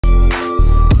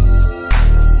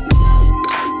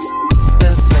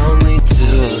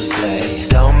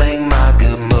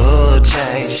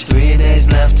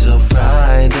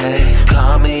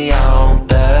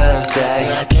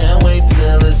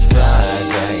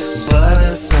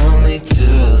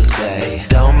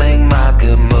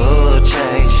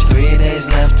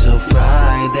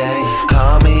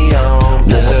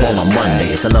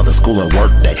school and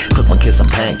work day. Cook my kids some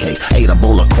pancakes, ate a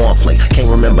bowl of cornflakes. Can't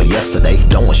remember yesterday,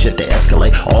 don't want shit to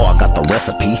escalate. Oh, I got the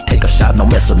recipe, take a shot, don't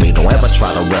mess with me. Don't ever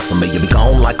try to wrestle me, you be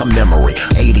gone like a memory.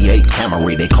 88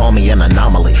 Camry, they call me an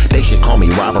anomaly. They should call me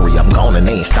robbery, I'm gone and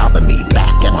they ain't stopping me.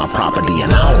 Back at my property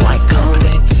and I don't like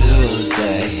company.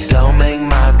 Tuesday, don't make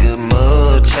my good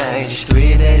mood change.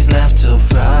 3 days left till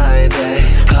Friday,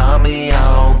 call me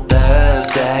on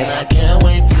Thursday. I can't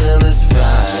wait till it's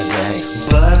Friday,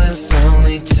 but it's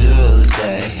only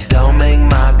Tuesday. Don't make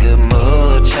my good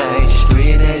mood change.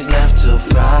 3 days left till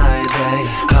Friday,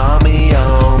 call me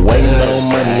on Waiting on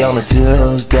money on a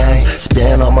Tuesday,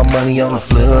 spend all my money on the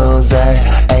flus,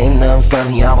 ain't nothing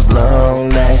funny, I was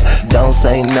lonely. Don't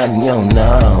say nothing, you don't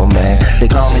know me. They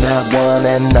call me that one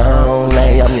and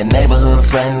only. I'm your neighborhood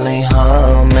friendly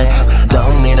homie.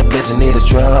 Don't need a bitch, I need a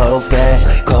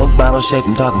trophy. Coke bottle shape,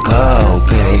 I'm talking coke,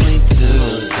 please.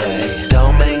 Tuesday,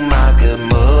 don't make my good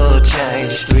mood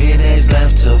change. 3 days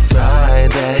left till Friday.